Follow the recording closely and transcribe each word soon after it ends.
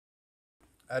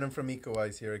Adam from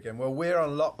Ecowise here again. Well, we're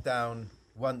on lockdown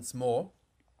once more.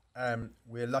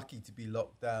 We're lucky to be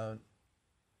locked down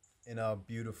in our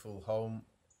beautiful home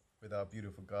with our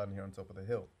beautiful garden here on top of the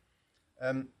hill.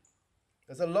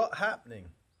 There's a lot happening.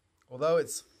 Although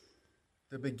it's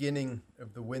the beginning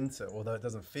of the winter, although it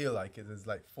doesn't feel like it, there's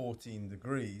like 14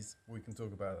 degrees. We can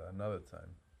talk about it another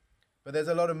time. But there's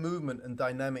a lot of movement and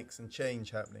dynamics and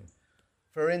change happening.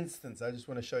 For instance, I just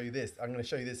want to show you this. I'm going to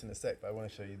show you this in a sec, but I want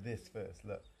to show you this first.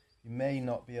 Look, you may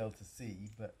not be able to see,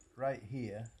 but right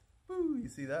here, woo, you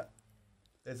see that?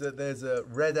 There's a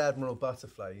red admiral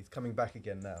butterfly. He's coming back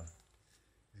again now.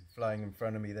 He's flying in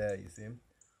front of me there, you see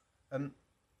him?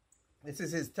 This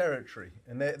is his territory,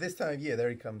 and this time of year, there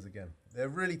he comes again. They're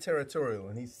really territorial,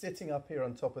 and he's sitting up here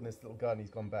on top of this little garden.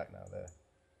 He's gone back now there.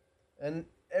 And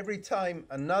every time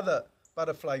another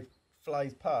butterfly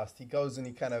flies past, he goes and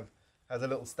he kind of has a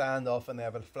little standoff, and they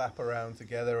have a flap around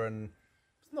together, and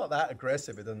it's not that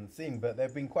aggressive, it doesn't seem, but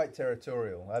they've been quite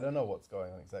territorial. I don't know what's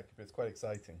going on exactly, but it's quite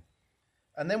exciting.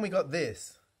 And then we got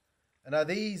this. And now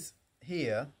these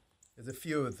here, there's a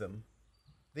few of them.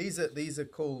 These are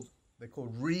called, they're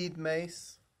called reed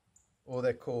mace, or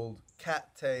they're called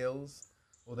cattails,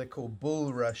 or they're called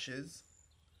bullrushes,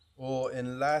 or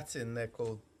in Latin they're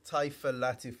called Typha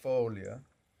latifolia.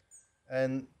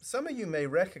 And some of you may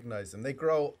recognize them. They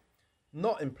grow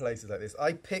not in places like this.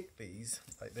 I picked these,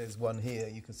 like there's one here,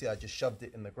 you can see I just shoved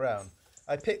it in the ground.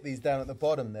 I picked these down at the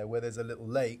bottom there where there's a little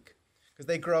lake, because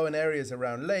they grow in areas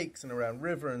around lakes and around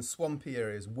river and swampy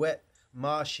areas, wet,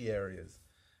 marshy areas.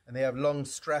 And they have long,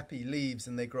 strappy leaves,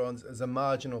 and they grow as a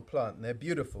marginal plant, and they're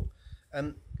beautiful.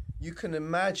 And you can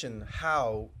imagine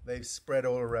how they've spread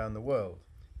all around the world.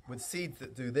 With seeds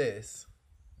that do this,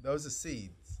 those are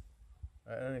seeds.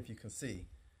 I don't know if you can see.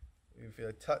 If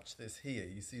I touch this here,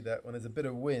 you see that when there's a bit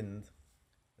of wind,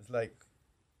 it's like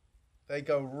they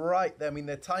go right there. I mean,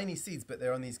 they're tiny seeds, but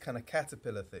they're on these kind of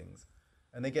caterpillar things.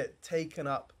 And they get taken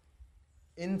up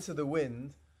into the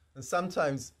wind, and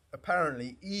sometimes,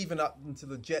 apparently, even up into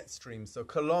the jet stream, so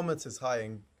kilometers high,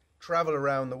 and travel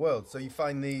around the world. So you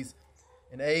find these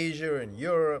in Asia, in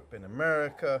Europe, in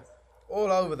America, all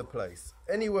over the place.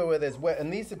 Anywhere where there's wet.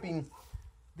 And these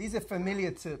are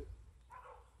familiar to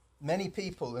many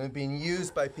people and have been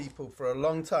used by people for a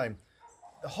long time.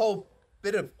 The whole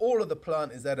bit of all of the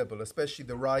plant is edible, especially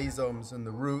the rhizomes and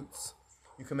the roots.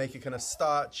 You can make a kind of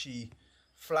starchy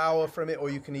flour from it,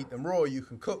 or you can eat them raw, or you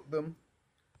can cook them.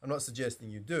 I'm not suggesting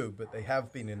you do, but they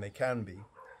have been and they can be.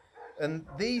 And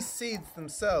these seeds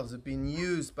themselves have been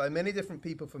used by many different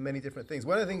people for many different things.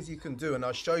 One of the things you can do, and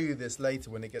I'll show you this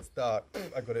later when it gets dark,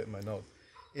 I got it in my nose,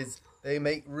 is they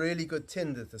make really good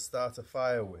tinder to start a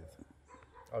fire with.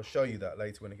 I'll show you that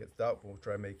later when it gets dark. We'll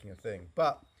try making a thing.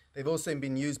 But they've also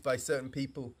been used by certain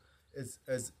people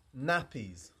as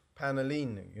nappies,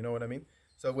 panolino, you know what I mean?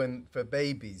 So for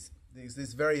babies, there's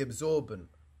this very absorbent.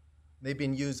 They've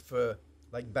been used for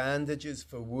like bandages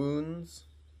for wounds.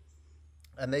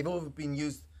 And they've all been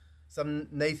used, some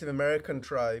Native American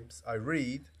tribes, I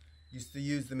read, used to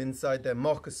use them inside their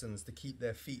moccasins to keep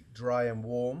their feet dry and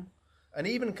warm. And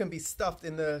even can be stuffed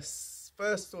in the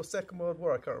First or Second World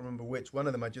War, I can't remember which, one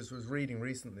of them I just was reading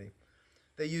recently.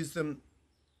 They used them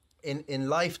in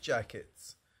life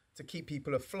jackets to keep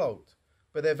people afloat.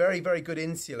 But they're very, very good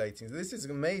insulating. So this is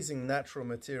an amazing natural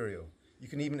material. You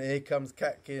can even, here comes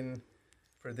Catkin,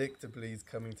 predictably he's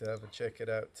coming to have a check it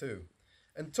out too.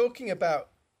 And talking about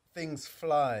things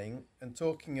flying, and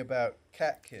talking about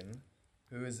Catkin,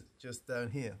 who is just down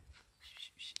here.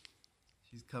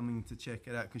 She's coming to check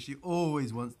it out because she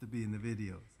always wants to be in the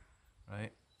videos,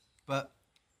 right? But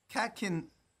Catkin,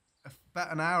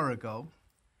 about an hour ago,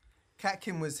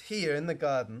 Catkin was here in the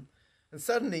garden, and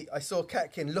suddenly I saw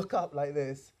Catkin look up like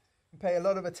this and pay a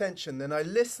lot of attention. Then I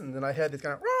listened and I heard this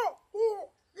kind of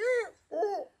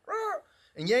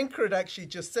and Yenka had actually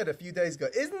just said a few days ago,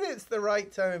 isn't it the right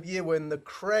time of year when the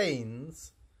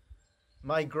cranes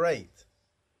migrate?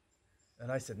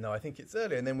 And I said, no, I think it's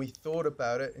earlier. And then we thought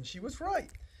about it, and she was right.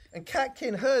 And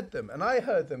Catkin heard them, and I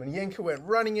heard them, and Yenka went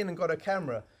running in and got a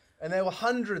camera, and there were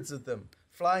hundreds of them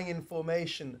flying in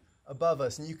formation above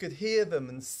us, and you could hear them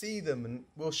and see them, and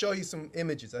we'll show you some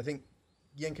images. I think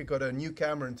Yenka got a new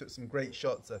camera and took some great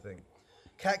shots, I think.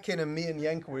 Catkin and me and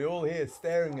Yenka, we're all here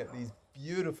staring at these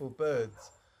beautiful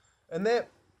birds. And they're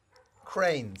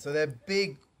cranes, so they're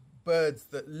big birds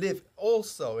that live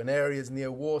also in areas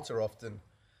near water often.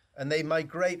 And they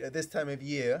migrate at this time of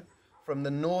year from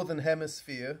the northern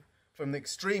hemisphere, from the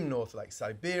extreme north, like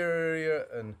Siberia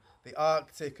and the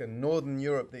Arctic and northern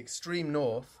Europe, the extreme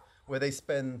north, where they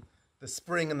spend the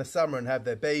spring and the summer and have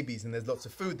their babies, and there's lots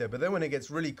of food there. But then when it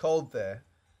gets really cold there,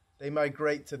 they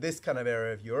migrate to this kind of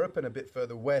area of Europe and a bit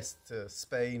further west to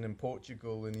Spain and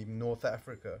Portugal and even North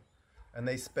Africa. And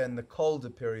they spend the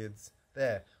colder periods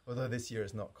there, although this year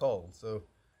is not cold. So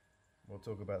we'll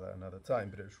talk about that another time,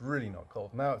 but it's really not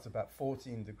cold. Now it's about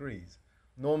 14 degrees.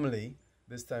 Normally,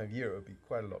 this time of year, it would be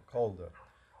quite a lot colder.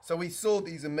 So we saw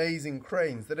these amazing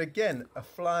cranes that, again, are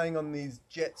flying on these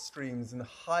jet streams and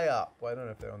high up. Well, I don't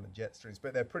know if they're on the jet streams,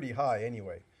 but they're pretty high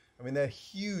anyway. I mean, they're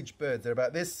huge birds. They're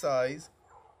about this size.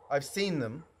 I've seen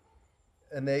them,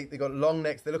 and they got long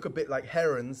necks. They look a bit like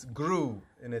herons, gru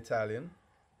in Italian.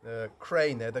 The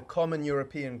crane, they're the common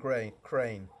European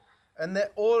crane. And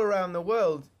they're all around the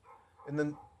world. And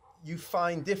then you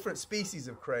find different species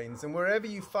of cranes, and wherever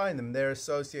you find them, they're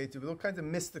associated with all kinds of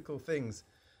mystical things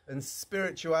and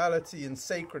spirituality and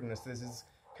sacredness. There's this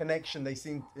connection. They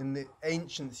seem, in the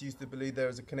ancients, used to believe there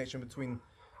was a connection between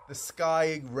the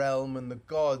sky realm and the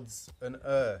gods and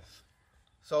earth.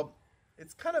 So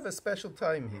it's kind of a special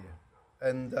time here,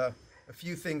 and a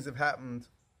few things have happened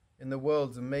in the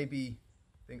world, and maybe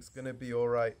things are going to be all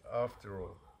right after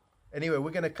all. Anyway,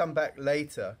 we're going to come back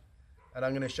later, and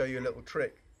I'm going to show you a little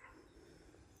trick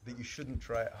that you shouldn't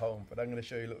try at home, but I'm going to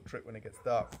show you a little trick when it gets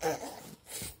dark.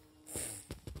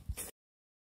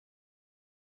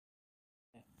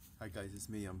 Hi guys, it's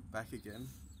me. I'm back again.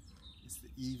 It's the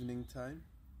evening time.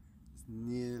 It's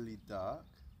nearly dark.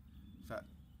 In fact,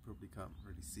 you probably can't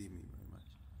really see me very much.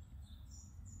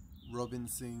 Robin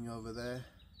singing over there.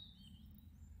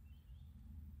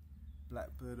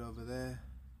 Blackbird over there.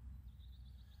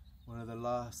 One of the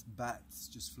last bats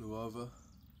just flew over.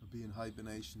 I'll be in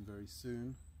hibernation very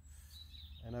soon.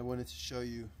 And I wanted to show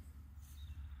you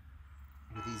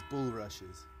with these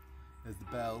bulrushes. There's the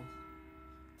bell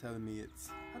telling me it's,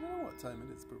 I don't know what time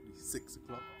it is, probably 6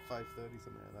 o'clock, 5:30,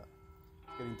 something like that.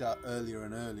 It's getting dark earlier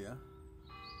and earlier.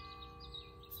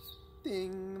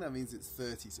 Ding, that means it's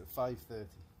 30, so 5:30.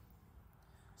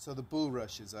 So the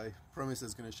bulrushes, I promised I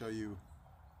was going to show you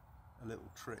a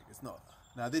little trick. It's not,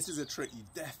 now this is a trick you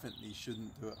definitely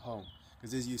shouldn't do at home,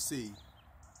 because as you see,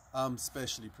 I'm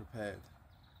specially prepared.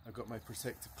 I've got my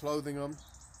protective clothing on,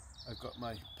 I've got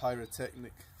my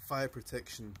pyrotechnic fire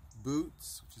protection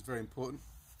boots, which is very important,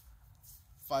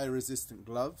 fire resistant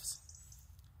gloves.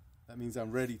 That means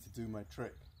I'm ready to do my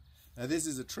trick. Now this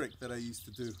is a trick that I used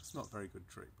to do. It's not a very good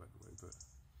trick, by the way, but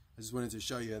I just wanted to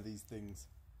show you how these things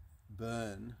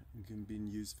burn and can be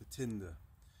used for tinder.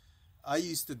 I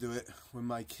used to do it when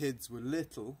my kids were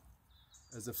little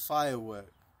as a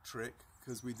firework trick,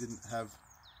 because we didn't have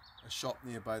a shop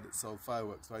nearby that sold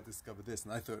fireworks, so I discovered this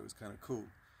and I thought it was kind of cool.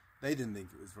 They didn't think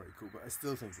it was very cool, but I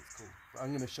still think it's cool. But I'm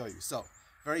going to show you. So,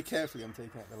 very carefully I'm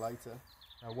taking out the lighter.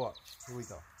 Now watch, here we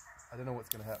go. I don't know what's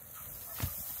going to happen.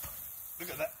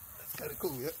 Look at that, that's kind of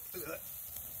cool, yeah? Look at that.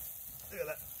 Look at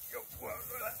that. Yo, whoa,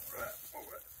 look at that.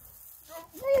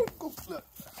 Whoa, go, look.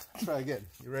 Try again.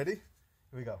 You ready?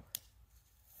 Here we go.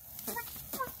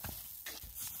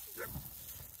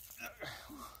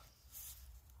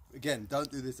 Again, don't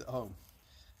do this at home.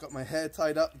 Got my hair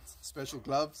tied up, special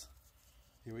gloves.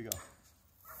 Here we go.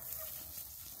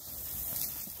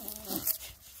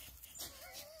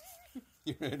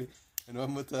 You ready? And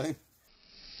one more time.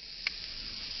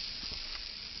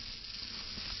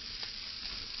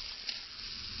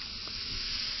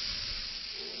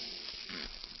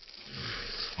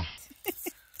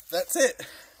 That's it.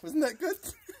 Wasn't that good?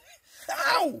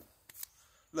 Ow!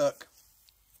 Look,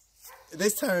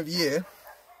 this time of year,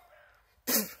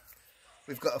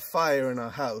 we've got a fire in our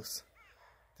house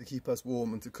to keep us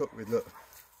warm and to cook with. Look,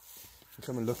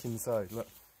 come and look inside. Look,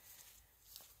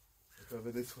 look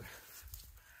over this way.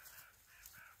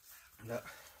 Look,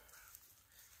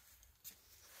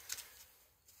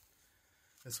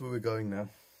 that's where we're going now.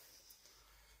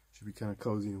 Should be kind of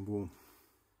cozy and warm.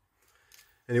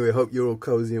 Anyway, I hope you're all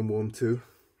cozy and warm too,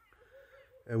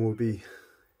 and we'll be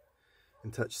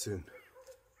in touch soon.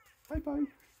 Bye bye.